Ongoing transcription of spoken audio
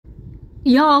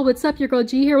Y'all, what's up? Your girl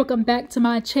G here. Welcome back to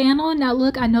my channel. Now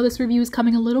look, I know this review is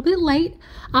coming a little bit late.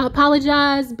 I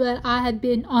apologize, but I had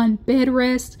been on bed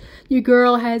rest. Your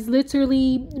girl has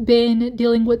literally been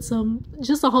dealing with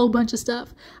just a whole bunch of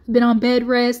stuff. I've been on bed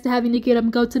rest, having to get up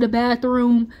and go to the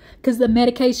bathroom because the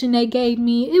medication they gave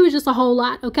me, it was just a whole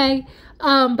lot, okay?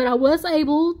 But I was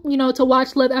able, to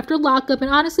watch Love After Lockup,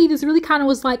 and honestly, this really kind of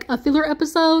was like a filler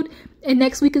episode, and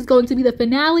next week is going to be the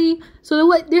finale.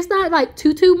 So there's not like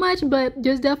too much, but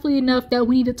there's definitely enough that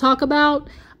we need to talk about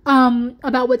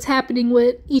what's happening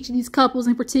with each of these couples,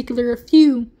 in particular a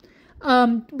few.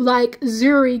 Like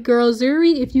Zuri, girl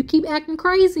Zuri, if you keep acting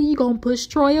crazy, you're gonna push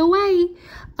Troy away.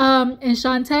 And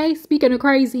Shantae, speaking of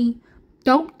crazy,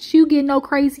 don't you get no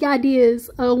crazy ideas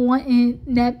of wanting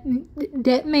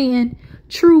that man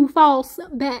true false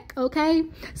back, okay?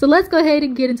 So let's go ahead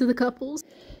and get into the couples.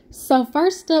 So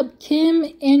first up, Kim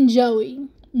and Joey.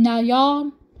 Now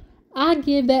y'all, I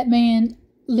give that man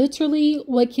literally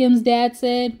what Kim's dad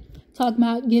said, talking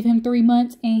about give him 3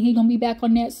 months and he gonna be back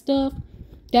on that stuff.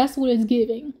 That's what it's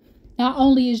giving. Not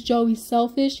only is Joey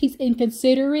selfish, he's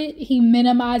inconsiderate, he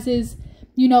minimizes,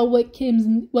 what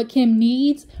Kim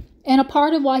needs. And a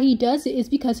part of why he does it is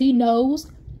because he knows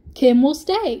Kim will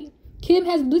stay. Kim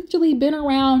has literally been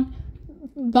around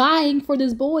vying for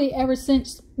this boy ever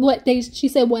since she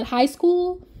said high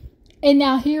school. And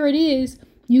now here it is.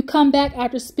 You come back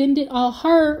after spending all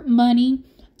her money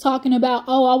talking about,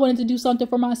 oh, I wanted to do something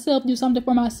for myself,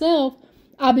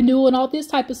 I've been doing all this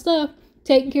type of stuff,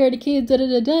 taking care of the kids,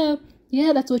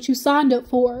 Yeah, that's what you signed up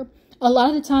for. A lot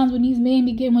of the times when these men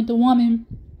begin with the woman,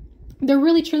 they're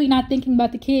really truly not thinking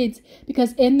about the kids,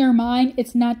 because in their mind,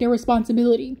 it's not their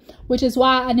responsibility. Which is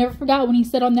why I never forgot when he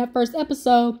said on that first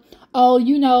episode, oh,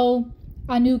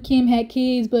 I knew Kim had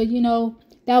kids, but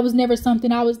that was never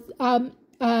something I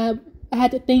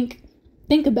had to think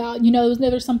about. It was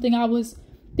never something I was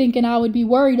thinking I would be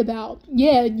worried about.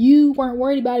 Yeah, you weren't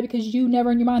worried about it because you never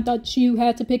in your mind thought you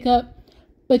had to pick up,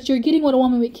 but you're getting with a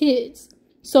woman with kids.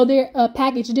 So they're a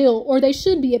package deal, or they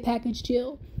should be a package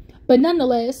deal. But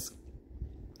nonetheless,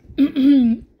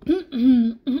 ooh,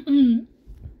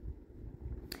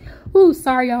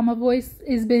 sorry y'all, my voice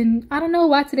has been, I don't know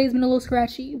why today's been a little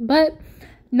scratchy, but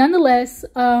nonetheless,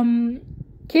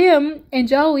 Kim and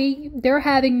Joey, they're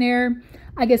having their,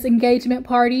 I guess, engagement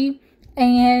party,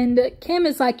 and Kim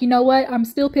is like, you know what, I'm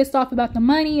still pissed off about the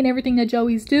money and everything that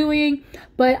Joey's doing,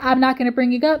 but I'm not going to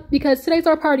bring it up because today's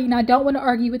our party and I don't want to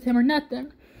argue with him or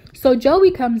nothing. So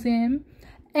Joey comes in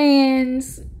and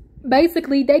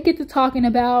basically they get to talking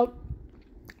about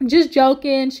just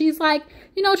joking. She's like,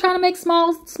 trying to make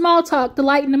small talk to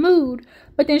lighten the mood.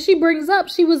 But then she brings up,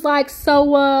 she was like,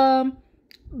 so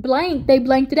blank, they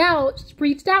blanked it out. She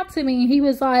reached out to me. He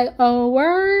was like, oh,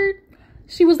 word?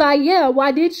 She was like, yeah,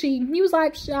 why did she? He was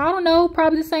like, I don't know,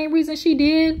 probably the same reason she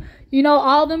did,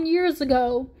 all them years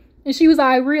ago. And she was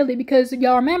like, really? Because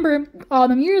y'all remember all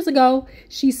them years ago,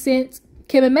 she sent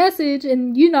Kim a message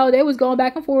and, they was going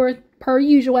back and forth per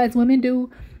usual as women do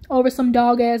over some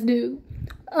dog ass dude.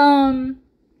 And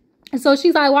so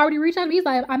she's like, why would you reach out to me? He's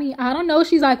like, I don't know.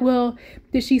 She's like, well,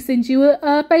 did she send you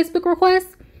a Facebook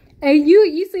request? And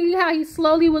you see how he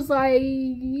slowly was like,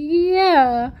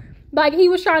 yeah. Like he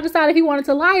was trying to decide if he wanted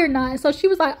to lie or not. And so she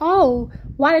was like, oh,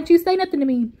 why didn't you say nothing to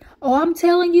me? Oh, I'm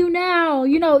telling you now.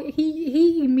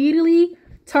 He immediately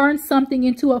turned something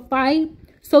into a fight.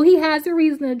 So he has a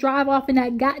reason to drive off in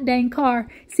that goddamn car.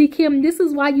 See, Kim, this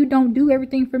is why you don't do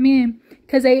everything for men.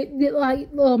 Because they like,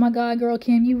 oh my God, girl,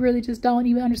 Kim, you really just don't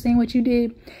even understand what you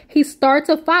did. He starts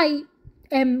a fight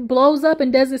and blows up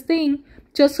and does his thing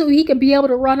just so he can be able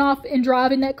to run off and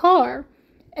drive in that car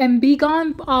and be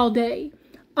gone all day.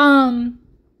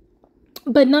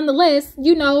 But nonetheless,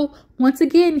 once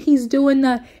again, he's doing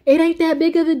the, it ain't that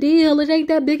big of a deal. It ain't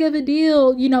that big of a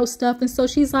deal, stuff. And so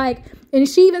she's like, and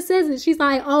she even says it. She's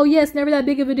like, oh, yeah, it's never that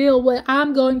big of a deal. What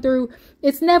I'm going through,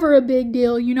 it's never a big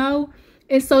deal,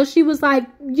 And so she was like,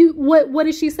 what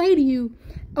did she say to you?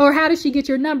 Or how did she get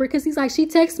your number? Because he's like, she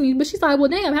texted me. But she's like, well,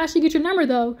 damn, how'd she get your number,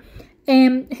 though?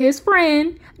 And his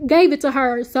friend gave it to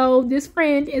her. So this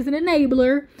friend is an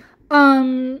enabler.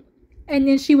 And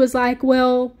then she was like,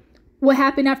 well, what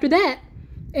happened after that?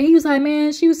 And he was like,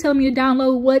 man, she was telling me to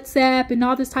download WhatsApp and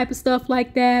all this type of stuff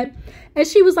like that. And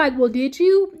she was like, well, did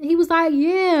you? He was like,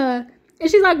 yeah. And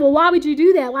she's like, well, why would you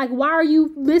do that? Like, why are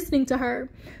you listening to her?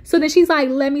 So then she's like,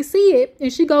 let me see it.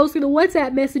 And she goes through the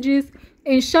WhatsApp messages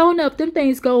and showing up, them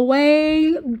things go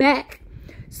way back.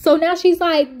 So now she's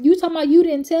like, you talking about you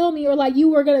didn't tell me, or like you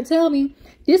were going to tell me.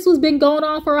 This was been going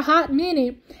on for a hot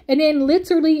minute. And then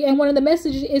literally in one of the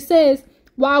messages, it says,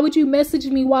 why would you message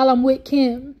me while I'm with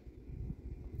Kim?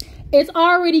 it's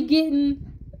already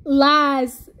getting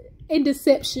lies and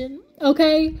deception,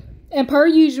 okay? And per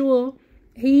usual,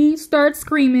 he starts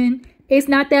screaming. It's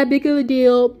not that big of a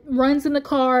deal. Runs in the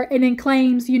car and then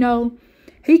claims, you know,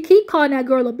 he keep calling that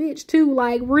girl a bitch too,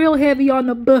 like real heavy on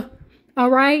the buh.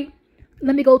 All right,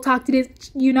 let me go talk to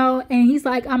this, you know. And he's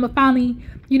like, I'ma finally,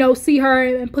 you know, see her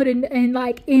and put it and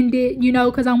like end it, you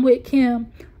know, because I'm with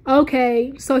Kim.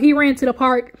 Okay, so he ran to the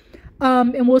park,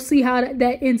 and we'll see how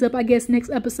that ends up, I guess, next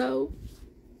episode.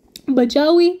 But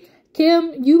Joey,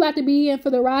 Kim, you about to be in for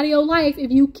the ride of your life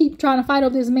if you keep trying to fight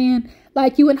over this man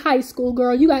like you in high school,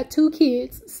 girl. You got 2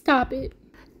 kids. Stop it.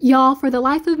 Y'all, for the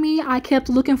life of me, I kept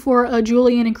looking for a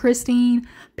Julian and Christine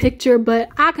picture, but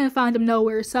I couldn't find them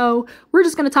nowhere. So we're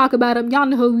just going to talk about them. Y'all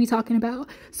know who we talking about.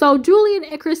 So Julian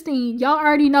and Christine, y'all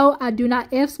already know I do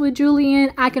not F's with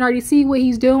Julian. I can already see what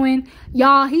he's doing.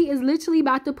 Y'all, he is literally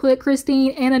about to put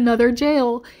Christine in another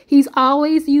jail. He's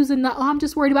always using the, oh, I'm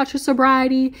just worried about your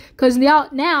sobriety. Because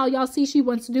now y'all see she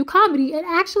wants to do comedy. And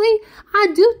actually, I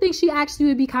do think she actually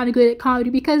would be kind of good at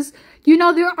comedy because, you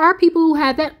know, there are people who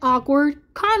have that awkward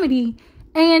comedy.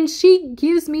 And she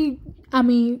gives me, I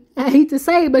mean, I hate to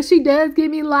say it, but she does give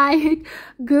me like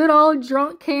good old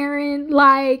drunk Karen,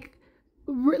 like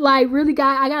really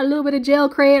I got a little bit of jail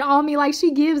cred on me. Like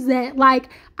she gives that, like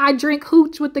I drink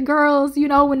hooch with the girls, you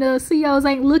know, when the CEOs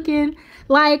ain't looking.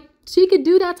 Like she could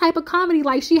do that type of comedy.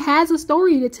 Like she has a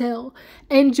story to tell.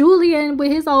 And Julian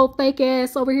with his old fake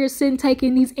ass over here sitting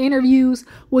taking these interviews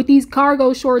with these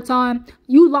cargo shorts on.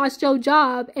 You lost your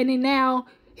job and then now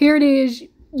here it is.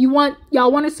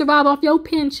 Y'all want to survive off your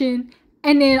pension.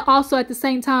 And then also at the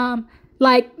same time,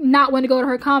 like not want to go to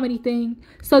her comedy thing.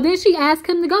 So then she asked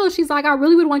him to go. She's like, I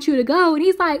really would want you to go. And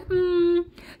he's like, you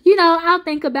know, I'll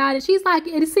think about it. She's like,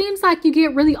 it seems like you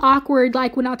get really awkward.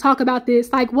 Like when I talk about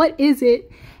this, like, what is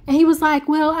it? And he was like,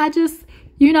 well, I just,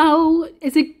 you know,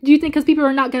 do you think because people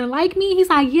are not going to like me? He's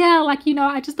like, yeah, like, you know,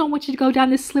 I just don't want you to go down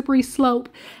this slippery slope.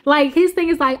 Like his thing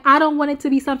is like, I don't want it to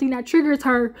be something that triggers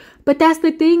her. But that's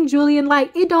the thing, Julian,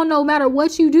 like it don't no matter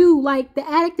what you do. Like the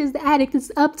addict is the addict.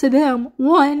 It's up to them.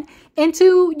 1 and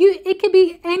 2, it could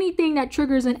be anything that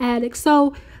triggers an addict.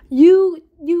 So you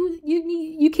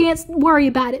can't worry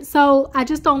about it. So I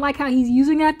just don't like how he's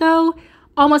using that though.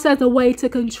 Almost as a way to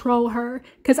control her.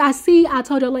 Because I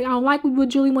told her, like, I don't like what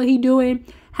Julian, what he doing.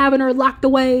 Having her locked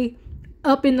away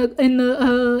up in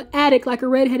the attic like a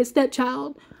redheaded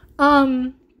stepchild.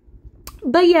 But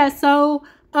yeah, so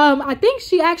I think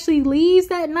she actually leaves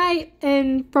that night.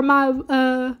 And from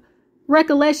my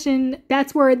recollection,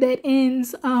 that's where that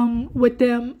ends with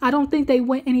them. I don't think they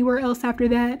went anywhere else after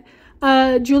that.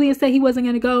 Julian said he wasn't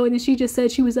going to go. And then she just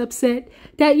said she was upset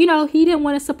that, you know, he didn't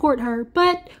want to support her.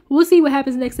 But we'll see what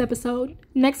happens next episode.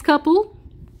 Next couple.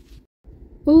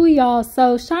 Ooh, y'all.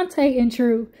 So Shantae and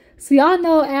True. So y'all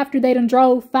know after they done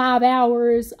drove 5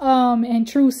 hours and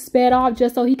True sped off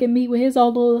just so he can meet with his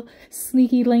old little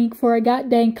sneaky link for a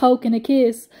goddamn coke and a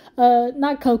kiss.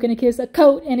 Not coke and a kiss, a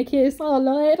coat and a kiss. Oh,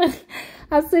 Lord.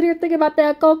 I sit here thinking about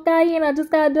that cocaine. I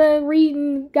just got done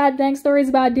reading goddamn stories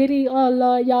about Diddy. Oh,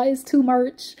 Lord, y'all, it's too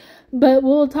much. But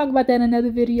we'll talk about that in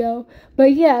another video.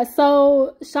 But yeah,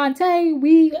 so Shantae,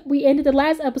 we ended the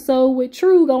last episode with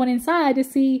True going inside to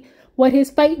see what his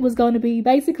fate was going to be.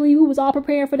 Basically, we was all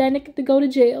preparing for that nigga to go to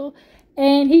jail.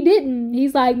 And he didn't.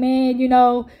 He's like, man, you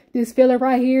know, this feeling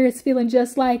right here is feeling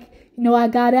just like, you know, I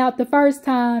got out the first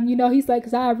time. You know, he's like,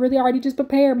 because I really already just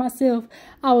prepared myself.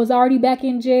 I was already back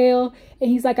in jail. And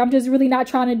he's like, I'm just really not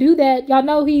trying to do that. Y'all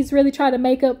know he's really trying to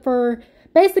make up for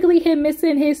basically him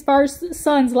missing his first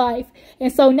son's life.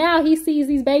 And so now he sees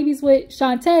these babies with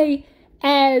Shantae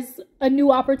as a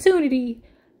new opportunity.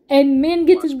 And men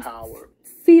get to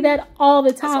see that all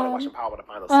the time.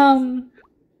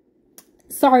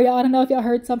 Sorry, y'all. I don't know if y'all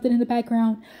heard something in the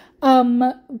background.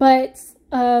 What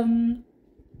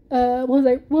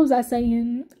was I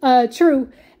saying?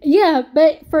 True. Yeah,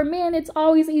 but for men, it's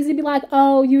always easy to be like,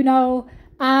 oh, you know,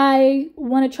 I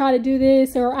want to try to do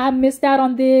this, or I missed out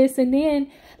on this. And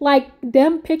then like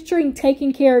them picturing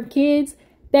taking care of kids,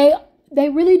 they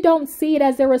really don't see it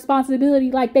as their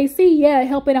responsibility. Like they see, yeah,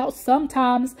 helping out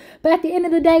sometimes, but at the end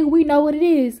of the day, we know what it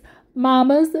is.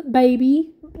 Mama's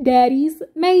baby, daddy's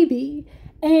maybe.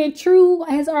 And True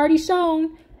has already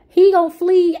shown he gonna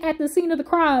flee at the scene of the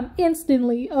crime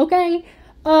instantly, okay?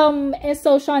 And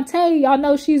so Shantae, y'all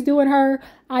know she's doing her,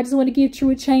 I just want to give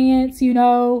True a chance, you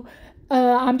know.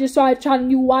 I'm just trying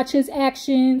to watch his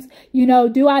actions. You know,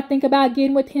 do I think about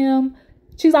getting with him?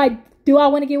 She's like, do I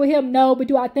want to get with him? No, but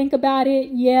do I think about it?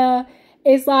 Yeah.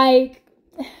 It's like,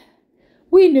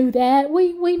 we knew that.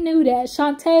 We knew that.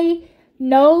 Shantae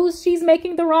knows she's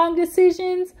making the wrong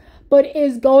decisions, but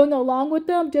is going along with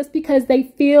them just because they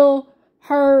feel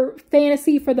her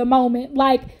fantasy for the moment.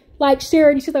 Like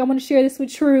sharing, she's like, I want to share this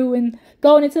with True, and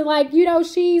going into like, you know,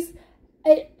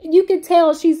 you can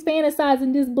tell she's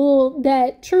fantasizing this bull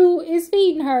that True is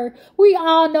feeding her. We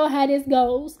all know how this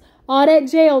goes. All that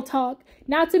jail talk.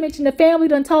 Not to mention the family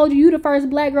done told you the first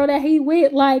black girl that he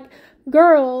with. Like,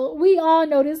 girl, we all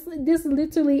know this is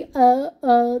literally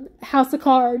a house of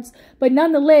cards. But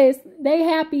nonetheless, they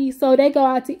happy, so they go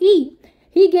out to eat.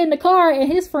 He get in the car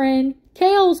and his friend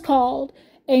Kels called.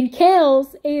 And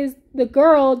Kels is the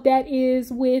girl that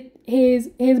is with his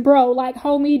bro. Like,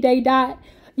 homie, they dot,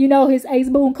 you know, his ace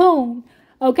boon coon.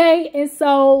 Okay? And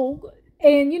so,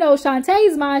 and you know,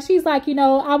 Shantae's mind, she's like, you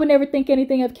know, I would never think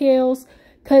anything of Kels,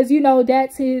 because, you know,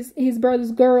 that's his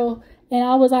brother's girl. And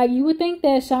I was like, you would think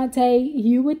that, Shantae.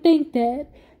 You would think that.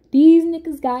 These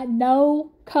niggas got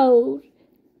no code.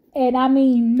 And I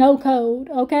mean no code,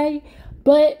 okay?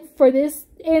 But for this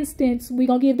instance, we're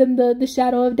going to give them the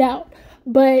shadow of doubt.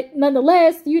 But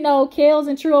nonetheless, you know, Kels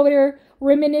and True over there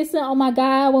reminiscing, oh my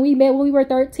God, when we met when we were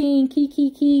 13,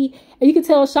 key. And you can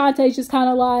tell Shantae's just kind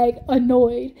of like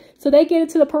annoyed. So they get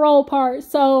into the parole part.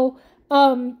 So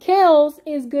Kels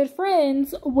is good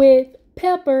friends with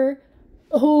Pepper,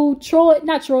 who True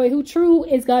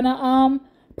is gonna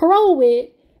parole with.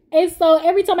 And so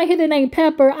every time I hear the name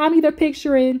Pepper, I'm either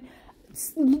picturing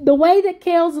the way that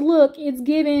Kels look, it's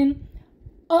giving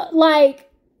like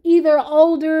either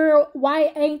older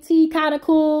white auntie, kind of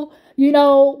cool, you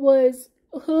know, was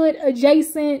hood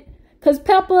adjacent, because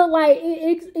Pepper, like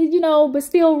it, you know, but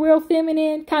still real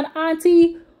feminine kind of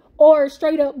auntie, or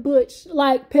straight up butch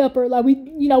like Pepper, like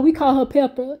we call her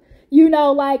Pepper, you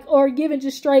know, like, or giving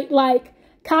just straight like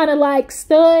kind of like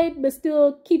stud but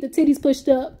still keep the titties pushed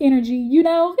up energy, you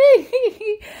know.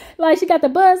 Like she got the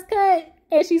buzz cut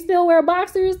and she still wear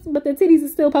boxers but the titties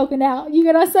is still poking out, you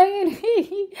get what I'm saying?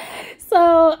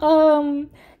 So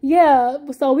yeah,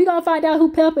 so we're gonna find out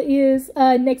who Pepper is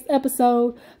next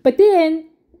episode. But then,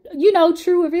 you know,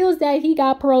 True reveals that he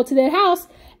got paroled to that house,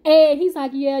 and he's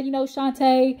like, yeah, you know,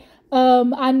 Shantae,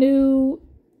 I knew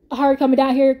her coming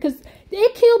down here, because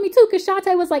it killed me too, because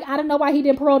Shantae was like, I don't know why he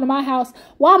didn't parole to my house.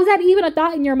 Why was that even a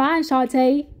thought in your mind,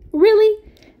 Shantae? Really?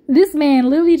 This man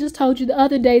literally just told you the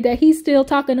other day that he's still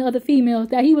talking to other females,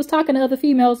 that he was talking to other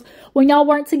females when y'all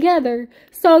weren't together.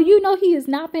 So you know he is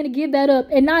not going to give that up.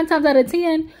 And 9 times out of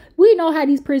 10, we know how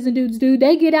these prison dudes do.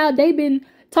 They get out, they've been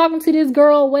talking to this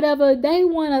girl, whatever. They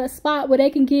want a spot where they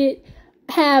can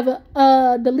have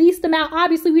the least amount.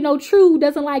 Obviously, we know True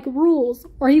doesn't like rules,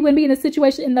 or he wouldn't be in a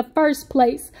situation in the first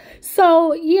place.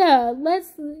 So yeah,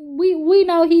 we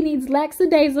know he needs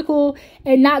lackadaisical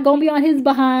and not gonna be on his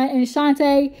behind. And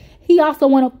Shantae, he also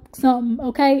want something,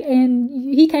 okay? And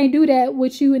he can't do that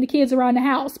with you and the kids around the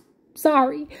house.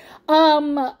 Sorry.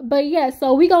 But yeah,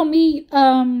 so we gonna meet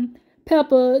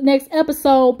Pepper next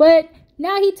episode. But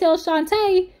now he tells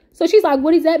Shantae. So she's like,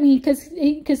 what does that mean? Because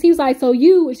he was like, so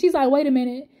you. And she's like, wait a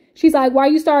minute. She's like, why are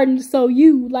you starting so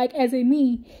you? Like, as in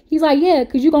me. He's like, yeah,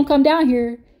 because you're going to come down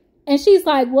here. And she's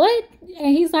like, what?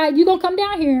 And he's like, you going to come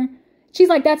down here. She's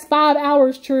like, that's 5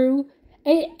 hours, True.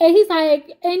 And he's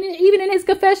like, and even in his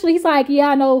confession, he's like, yeah,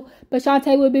 I know. But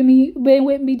Shantae would been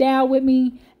with me, down with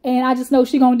me. And I just know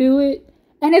she going to do it.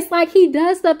 And it's like he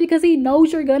does stuff because he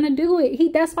knows you're going to do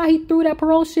it. That's why he threw that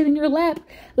parole shit in your lap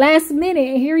last minute.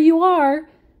 And here you are.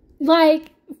 Like,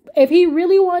 if he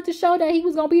really wanted to show that he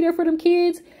was going to be there for them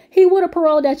kids, he would have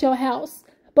paroled at your house.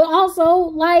 But also,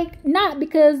 like, not,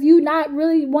 because you not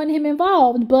really want him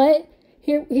involved. But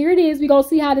here it is. We're going to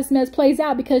see how this mess plays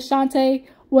out, because Shantae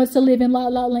wants to live in La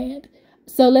La Land.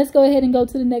 So let's go ahead and go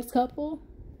to the next couple.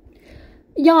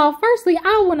 Y'all, firstly,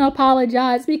 I want to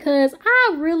apologize, because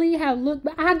I really have looked,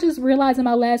 but I just realized in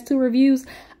my last 2 reviews,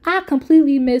 I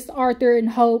completely missed Arthur and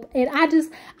Hope. And I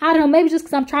don't know, maybe just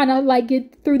because I'm trying to like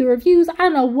get through the reviews. I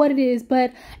don't know what it is,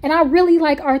 and I really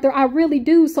like Arthur. I really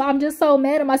do. So I'm just so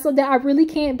mad at myself that I really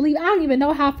can't believe, I don't even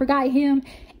know how I forgot him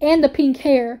and the pink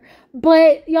hair.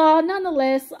 But y'all,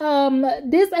 nonetheless,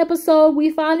 this episode, we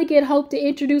finally get Hope to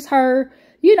introduce her,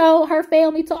 you know, her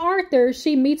family to Arthur.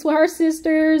 She meets with her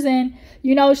sisters, and,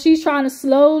 you know, she's trying to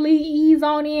slowly ease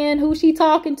on in who she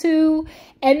talking to.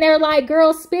 And they're like,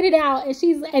 girl, spit it out.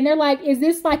 And they're like, is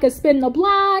this like a spin the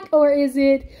block, or is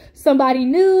it somebody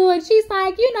new? And she's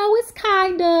like, you know, it's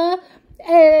kinda.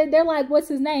 And they're like, what's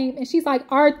his name? And she's like,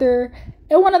 Arthur.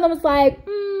 And one of them is like,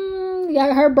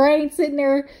 yeah, her brain sitting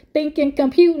there thinking,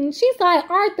 computing. She's like,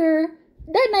 Arthur,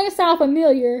 that name sounds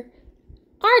familiar.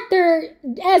 Arthur,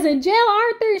 as in jail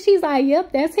Arthur? And she's like,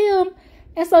 yep, that's him.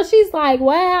 And so she's like,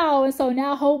 wow. And so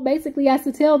now Hope basically has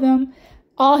to tell them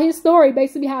all his story,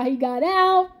 basically how he got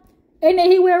out, And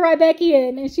then he went right back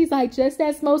in. And she's like, just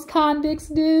as most convicts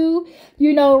do,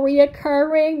 you know,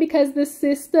 reoccurring because the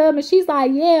system. And she's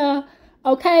like, yeah,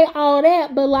 okay, all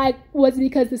that. But like, was it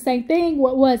because the same thing?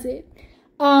 What was it?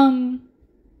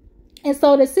 And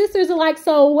so the sisters are like,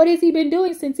 so what has he been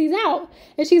doing since he's out?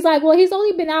 And she's like, well, he's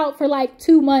only been out for like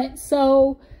 2 months.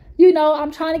 So, you know,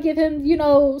 I'm trying to give him, you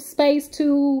know, space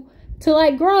to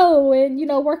like grow and, you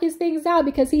know, work his things out,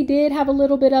 because he did have a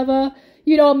little bit of a,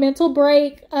 you know, mental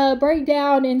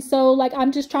breakdown. And so like,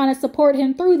 I'm just trying to support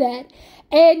him through that.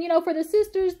 And, you know, for the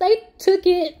sisters, they took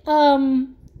it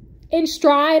in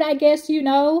stride, I guess, you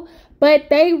know, but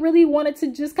they really wanted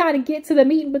to just kind of get to the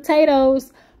meat and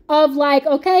potatoes of like,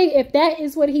 okay, if that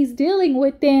is what he's dealing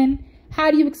with, then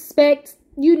how do you expect,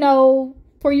 you know,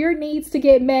 for your needs to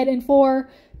get met and for,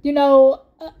 you know,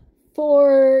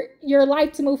 for your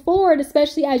life to move forward,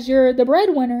 especially as you're the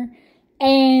breadwinner.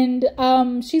 And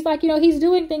she's like, you know, he's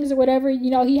doing things or whatever.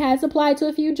 You know, he has applied to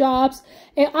a few jobs.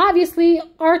 And obviously,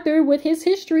 Arthur, with his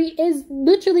history, is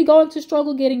literally going to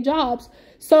struggle getting jobs.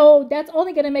 So that's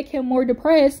only going to make him more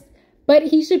depressed. But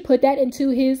he should put that into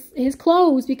his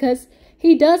clothes, because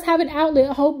he does have an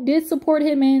outlet. Hope did support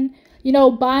him in, you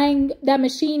know, buying that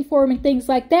machine for him and things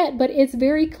like that. But it's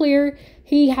very clear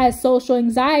he has social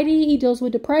anxiety. He deals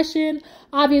with depression.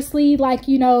 Obviously, like,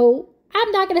 you know,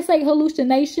 I'm not going to say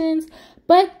hallucinations,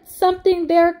 but something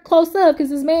they're close up, because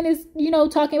this man is, you know,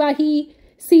 talking about he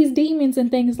sees demons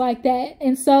and things like that.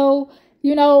 And so,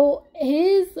 you know,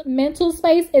 his mental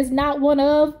space is not one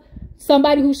of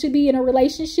somebody who should be in a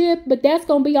relationship, but that's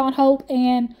going to be on Hope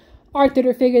and Arthur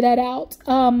to figure that out.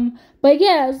 But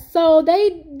yeah, so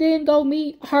they then go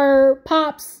meet her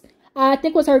pops, I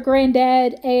think was her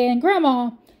granddad and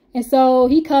grandma. And so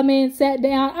he come in, sat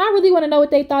down. I really want to know what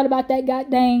they thought about that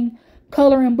goddamn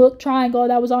coloring book triangle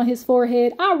that was on his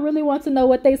forehead. I really want to know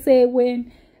what they said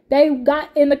when they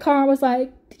got in the car and was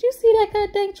like, did you see that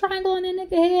goddamn triangle on that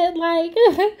nigga head? Like,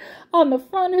 on the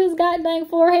front of his goddamn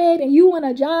forehead, and you want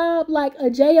a job like a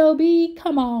job?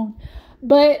 Come on.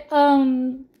 But,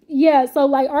 yeah, so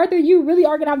like, Arthur, you really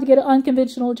are gonna have to get an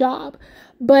unconventional job.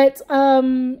 But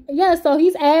yeah, so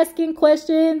he's asking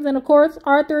questions, and of course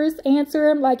Arthur's answer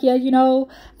him like, yeah, you know,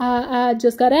 I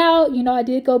just got out, you know, I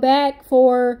did go back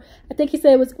for, I think he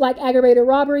said it was like aggravated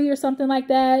robbery or something like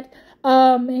that.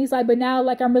 And he's like, but now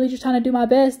like I'm really just trying to do my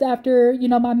best after, you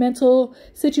know, my mental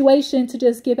situation to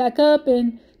just get back up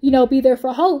and, you know, be there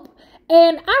for Hope.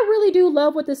 And I really do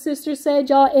love what the sister said,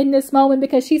 y'all, in this moment,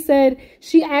 because she said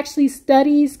she actually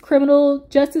studies criminal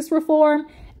justice reform,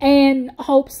 and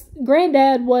Hope's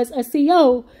granddad was a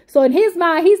CO. So in his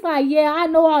mind, he's like, yeah, I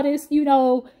know all this, you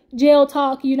know, jail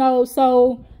talk, you know,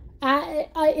 so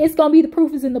it's going to be the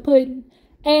proof is in the pudding.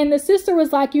 And the sister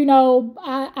was like, you know,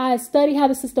 I study how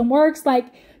the system works.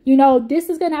 Like, you know, this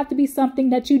is going to have to be something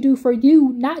that you do for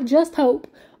you, not just Hope,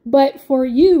 but for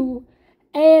you.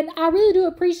 And I really do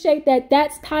appreciate that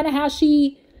that's kind of how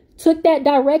she took that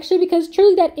direction, because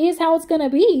truly that is how it's going to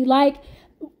be. Like,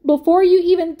 before you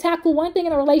even tackle one thing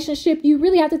in a relationship, you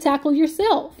really have to tackle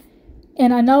yourself.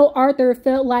 And I know Arthur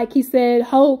felt like, he said,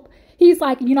 Hope, he's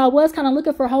like, you know, I was kind of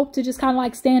looking for Hope to just kind of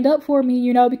like stand up for me,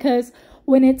 you know, because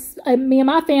when it's me and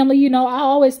my family, you know, I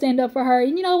always stand up for her.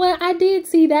 And you know what? I did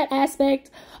see that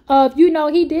aspect of, you know,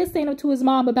 he did stand up to his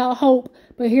mom about Hope.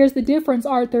 But here's the difference,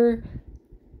 Arthur.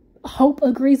 Hope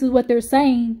agrees with what they're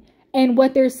saying. And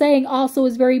what they're saying also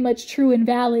is very much true and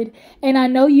valid. And I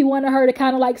know you wanted her to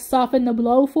kind of like soften the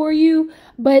blow for you,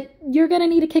 but you're going to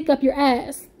need to kick up your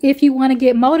ass if you want to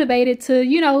get motivated to,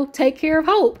 you know, take care of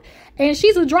Hope. And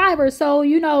she's a driver, so,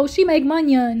 you know, she make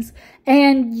munions.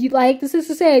 And you, like the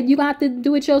sister said, you have to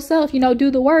do it yourself, you know,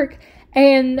 do the work.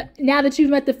 And now that you've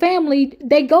met the family,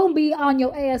 they gonna be on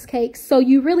your ass cakes. So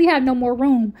you really have no more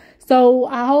room. So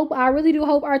I really do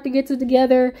hope Arthur gets it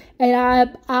together.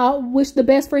 And I wish the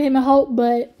best for him and Hope.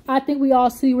 But I think we all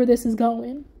see where this is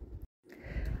going.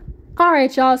 All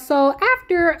right, y'all. So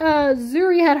after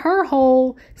Zeruiah had her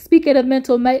whole, speaking of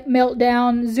mental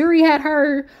meltdown, Zeruiah had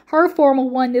her formal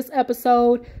one this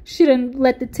episode. She didn't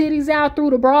let the titties out, threw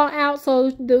the bra out, so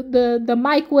the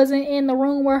mic wasn't in the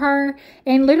room with her.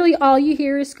 And literally all you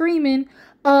hear is screaming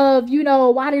of, you know,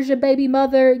 why does your baby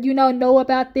mother, you know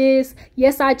about this?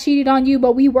 Yes, I cheated on you,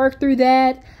 but we worked through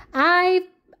that.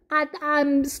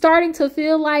 I'm starting to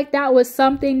feel like that was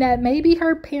something that maybe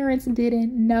her parents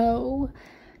didn't know.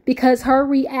 Because her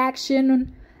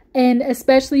reaction, and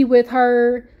especially with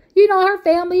her, you know, her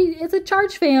family is a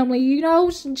church family. You know,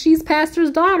 she's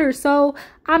pastor's daughter. So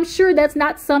I'm sure that's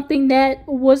not something that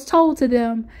was told to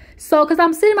them. So, because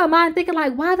I'm sitting in my mind thinking,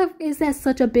 like, why is that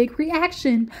such a big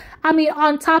reaction? I mean,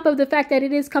 on top of the fact that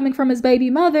it is coming from his baby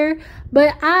mother.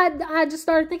 But I just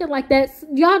started thinking like that.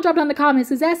 Y'all drop down in the comments.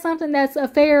 Is that something that's a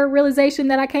fair realization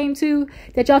that I came to?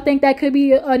 That y'all think that could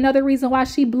be another reason why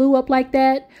she blew up like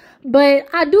that? But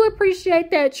I do appreciate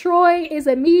that Troy is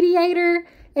a mediator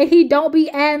and he don't be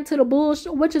adding to the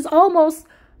bullshit, which is almost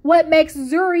what makes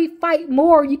Zuri fight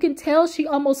more. You can tell she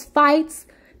almost fights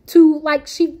to, like,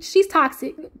 she's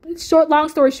toxic. Long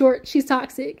story short, she's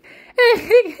toxic.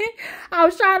 I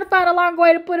was trying to find a long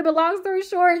way to put it, but long story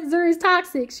short, Zuri's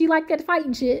toxic. She like that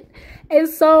fighting shit. And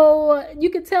so you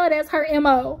can tell that's her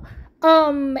MO.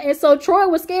 And so Troy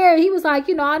was scared. He was like,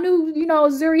 you know, I knew, you know,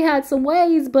 Zuri had some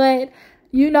ways, but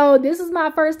you know, this is my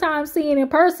first time seeing in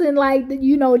person, like,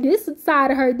 you know, this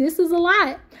side of her, this is a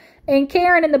lot. And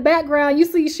Karen in the background, you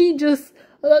see, she just,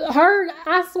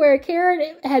 I swear,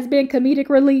 Karen has been comedic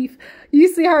relief. You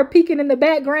see her peeking in the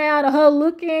background of her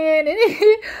looking, and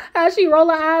how she roll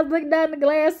her eyes, look down the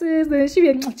glasses, and she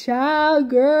be like, child,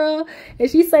 girl. And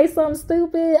she say something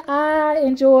stupid. I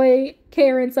enjoy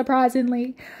Karen,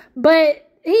 surprisingly. But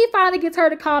he finally gets her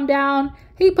to calm down.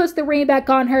 He puts the ring back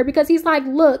on her because he's like,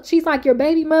 look, she's like your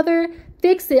baby mother.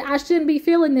 Fix it. I shouldn't be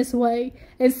feeling this way.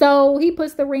 And so he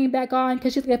puts the ring back on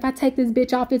because she's like, if I take this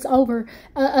bitch off, it's over.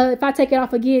 If I take it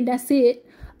off again, that's it.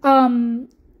 And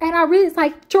I really, it's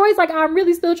like, Troy's like, I'm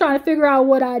really still trying to figure out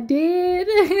what I did.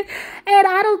 And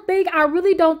I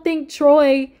really don't think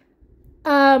Troy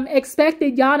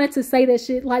expected Yana to say that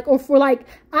shit. Like, or for like,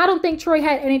 I don't think Troy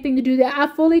had anything to do that.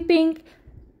 I fully think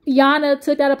Yana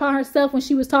took that upon herself when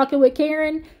she was talking with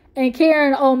Karen. And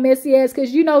Karen, oh, messy ass,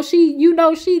 because you know she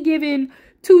giving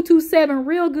 227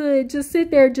 real good, just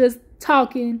sit there just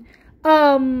talking.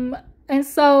 And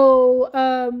so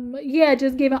yeah,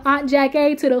 just giving Aunt Jack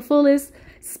A to the fullest,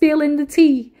 spilling the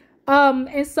tea.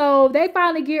 And so they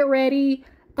finally get ready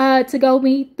to go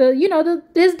meet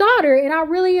his daughter. And I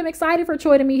really am excited for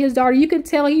Troy to meet his daughter. You can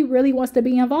tell he really wants to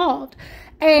be involved.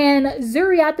 And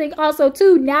Zuri, I think also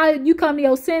too, now you come to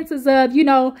your senses of, you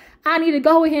know, I need to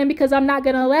go with him because I'm not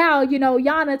going to allow, you know,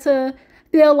 Yana to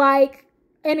feel like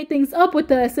anything's up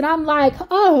with us. And I'm like,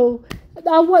 oh,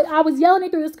 I was yelling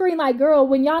it through the screen like, girl,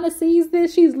 when Yana sees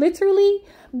this, she's literally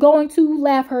going to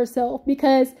laugh herself,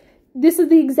 because this is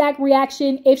the exact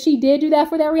reaction. If she did do that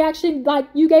for that reaction, like,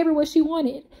 you gave her what she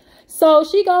wanted. So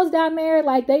she goes down there,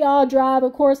 like, they all drive.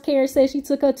 Of course, Karen says she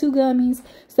took her 2 gummies.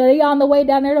 So they on the way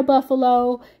down there to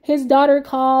Buffalo. His daughter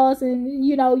calls, and,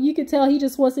 you know, you can tell he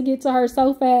just wants to get to her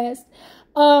so fast.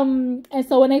 And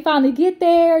so when they finally get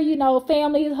there, you know,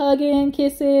 family is hugging,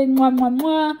 kissing, mwah, mwah,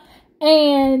 mwah.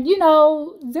 And, you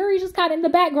know, Zuri's just kind of in the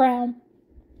background.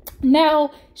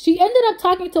 Now, she ended up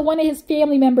talking to one of his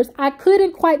family members. I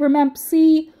couldn't quite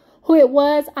see who it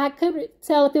was. I couldn't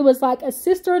tell if it was like a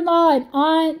sister-in-law, an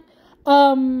aunt,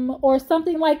 or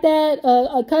something like that,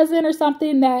 a cousin or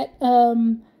something that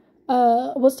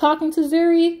was talking to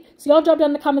Zuri. So y'all drop down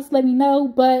in the comments to let me know.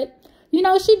 But you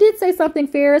know, she did say something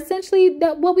fair, essentially,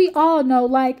 that what we all know,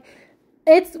 like,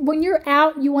 it's when you're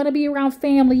out, you want to be around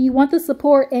family, you want the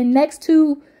support. And next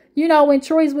to, you know, when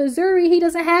Troy's with Zuri, he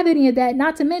doesn't have any of that.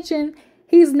 Not to mention,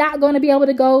 he's not going to be able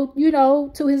to go, you know,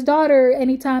 to his daughter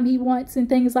anytime he wants and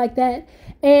things like that.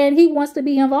 And he wants to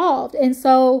be involved. And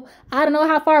so I don't know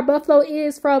how far Buffalo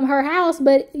is from her house,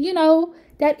 but, you know,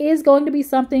 that is going to be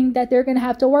something that they're going to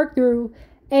have to work through.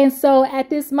 And so at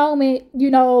this moment, you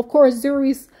know, of course,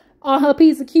 Zuri's on her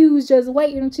piece of cues just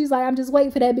waiting. And she's like, I'm just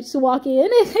waiting for that bitch to walk in.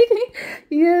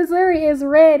 Yeah, Zuri is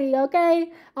ready,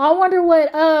 okay? I wonder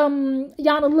what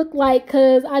Yana look like,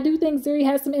 because I do think Zuri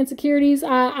has some insecurities.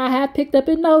 I have picked up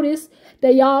and noticed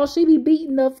that, y'all, she be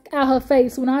beating out her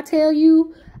face. When I tell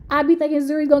you, I be thinking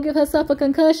Zuri's gonna give herself a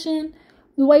concussion.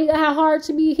 The way how hard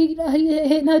she be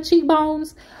hitting her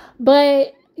cheekbones.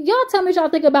 But y'all tell me what y'all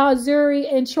think about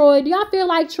Zuri and Troy. Do y'all feel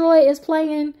like Troy is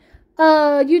playing,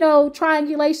 you know,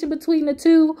 triangulation between the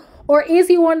two? Or is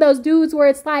he one of those dudes where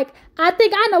it's like, I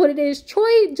think I know what it is.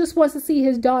 Troy just wants to see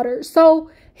his daughter.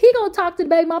 So he gonna talk to the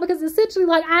baby mama, because essentially,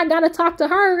 like, I gotta talk to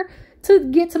her to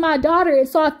get to my daughter. And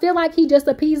so I feel like he just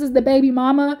appeases the baby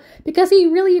mama because he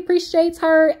really appreciates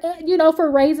her, you know,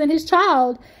 for raising his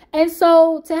child. And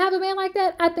so to have a man like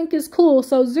that, I think is cool.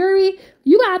 So Zuri,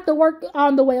 you got to work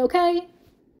on the way, okay?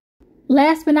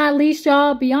 Last but not least,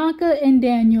 y'all, Bianca and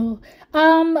Daniel.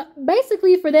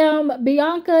 Basically for them,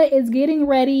 Bianca is getting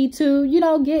ready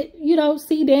to,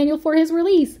 see Daniel for his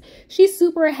release. She's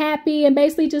super happy and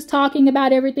basically just talking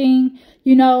about everything,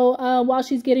 while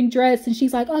she's getting dressed. And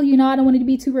she's like, oh, I don't want it to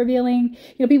be too revealing.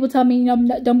 People tell me,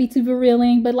 don't be too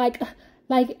revealing. But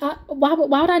why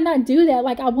would I not do that?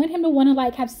 Like, I want him to want to,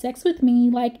 like, have sex with me.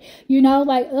 Like,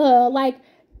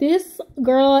 this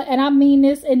girl, and I mean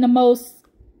this in the most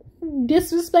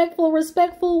disrespectful,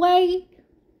 respectful way,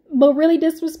 but really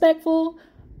disrespectful.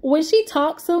 When she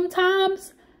talks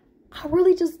sometimes, I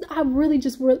really just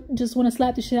want to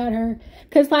slap the shit out of her.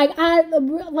 Cause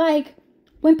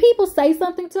when people say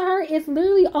something to her, it's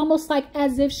literally almost like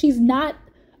as if she's not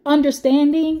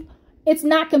understanding. It's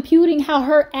not computing how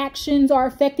her actions are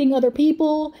affecting other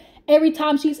people. Every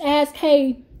time she's asked,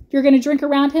 hey, you're going to drink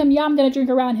around him? Yeah, I'm going to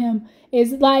drink around him.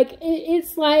 It's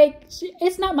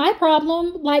not my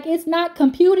problem. Like, it's not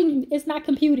computing. It's not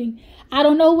computing. I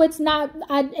don't know what's not.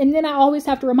 And then I always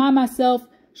have to remind myself,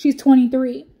 she's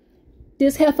 23.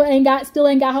 This heifer still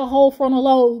ain't got her whole frontal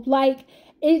lobe. Like,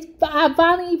 I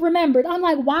finally remembered. I'm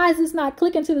like, why is this not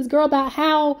clicking to this girl about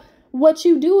how what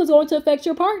you do is going to affect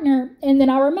your partner? And then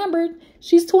I remembered,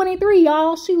 she's 23,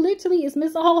 y'all. She literally is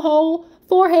missing her whole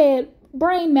forehead,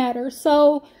 brain matter.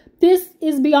 So this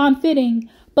is beyond fitting.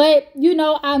 But,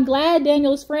 I'm glad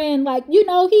Daniel's friend, he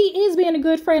is being a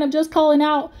good friend of just calling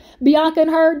out Bianca and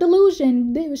her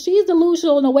delusion. She's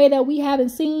delusional in a way that we haven't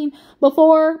seen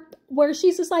before, where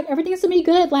she's just like, everything's gonna be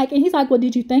good. Like, and he's like, well,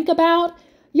 did you think about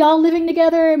y'all living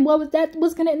together and what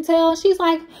was gonna entail? She's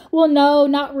like, well, no,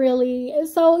 not really. And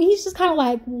so he's just kind of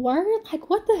like, word? Like,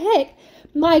 what the heck?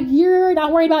 Like, you're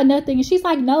not worried about nothing. And she's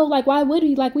like, no, like, why would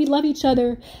we? Like, we love each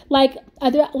other. Like,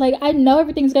 I know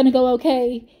everything's gonna go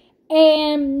okay.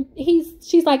 And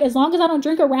she's like, as long as I don't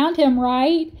drink around him,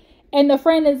 right? And the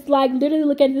friend is like, literally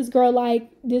looking at this girl like,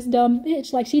 this dumb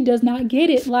bitch. Like, she does not get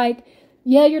it. Like,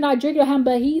 yeah, you're not drinking with him,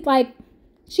 but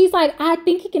she's like, I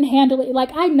think he can handle it.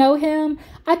 Like, I know him.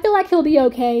 I feel like he'll be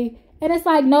okay. And it's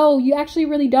like, no, you actually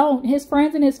really don't. His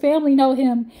friends and his family know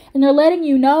him. And they're letting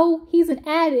you know he's an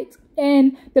addict.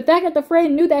 And the fact that the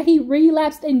friend knew that he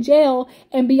relapsed in jail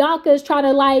and Bianca is trying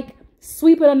to,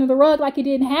 sweep it under the rug like it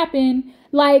didn't happen.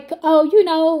 Like, oh,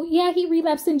 yeah, he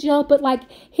relapsed in jail, but,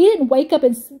 he didn't wake up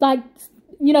and,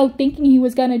 thinking he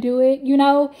was going to do it,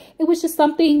 It was just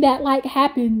something that,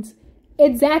 happened.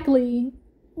 Exactly.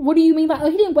 What do you mean by,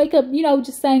 oh, he didn't wake up,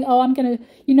 just saying, oh, I'm going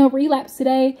to, relapse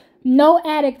today. No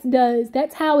addict does.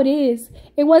 That's how it is.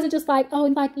 It wasn't just like, oh,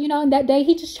 in that day,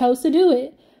 he just chose to do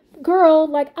it.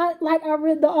 Girl, I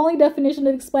read the only definition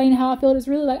to explain how I feel is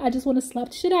really, I just want to slap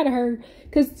the shit out of her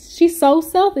because she's so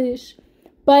selfish.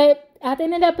 But at the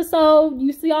end of the episode,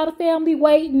 you see all the family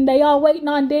waiting. They all waiting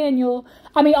on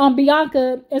on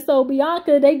Bianca. And so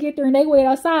Bianca, they get there and they wait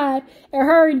outside. And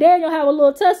her and Daniel have a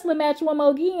little tussling match one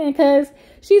more again. Because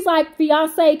she's like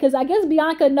fiance. Because I guess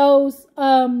Bianca knows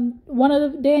one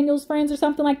of Daniel's friends or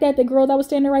something like that. The girl that was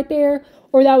standing right there.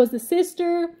 Or that was the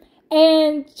sister.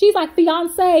 And she's like,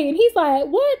 fiance. And he's like,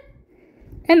 what?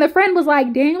 And the friend was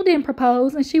like, Daniel didn't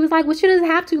propose. And she was like, well, she doesn't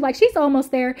have to. She's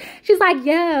almost there. She's like,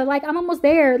 yeah, I'm almost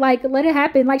there. Let it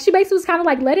happen. She basically was kind of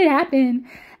like, let it happen.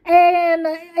 And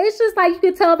it's just you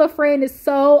could tell the friend is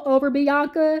so over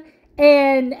Bianca.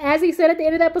 And as he said at the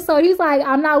end of the episode, he's like,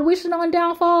 I'm not wishing on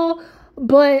downfall,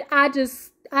 but I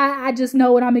just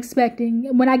know what I'm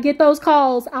expecting. When I get those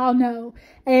calls, I'll know.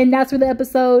 And that's where the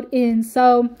episode ends.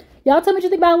 So y'all tell me what you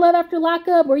think about Love After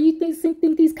Lockup, where you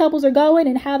think these couples are going,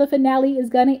 and how the finale is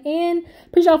going to end.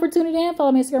 Appreciate y'all for tuning in.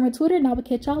 Follow me on Instagram and Twitter, and I will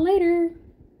catch y'all later.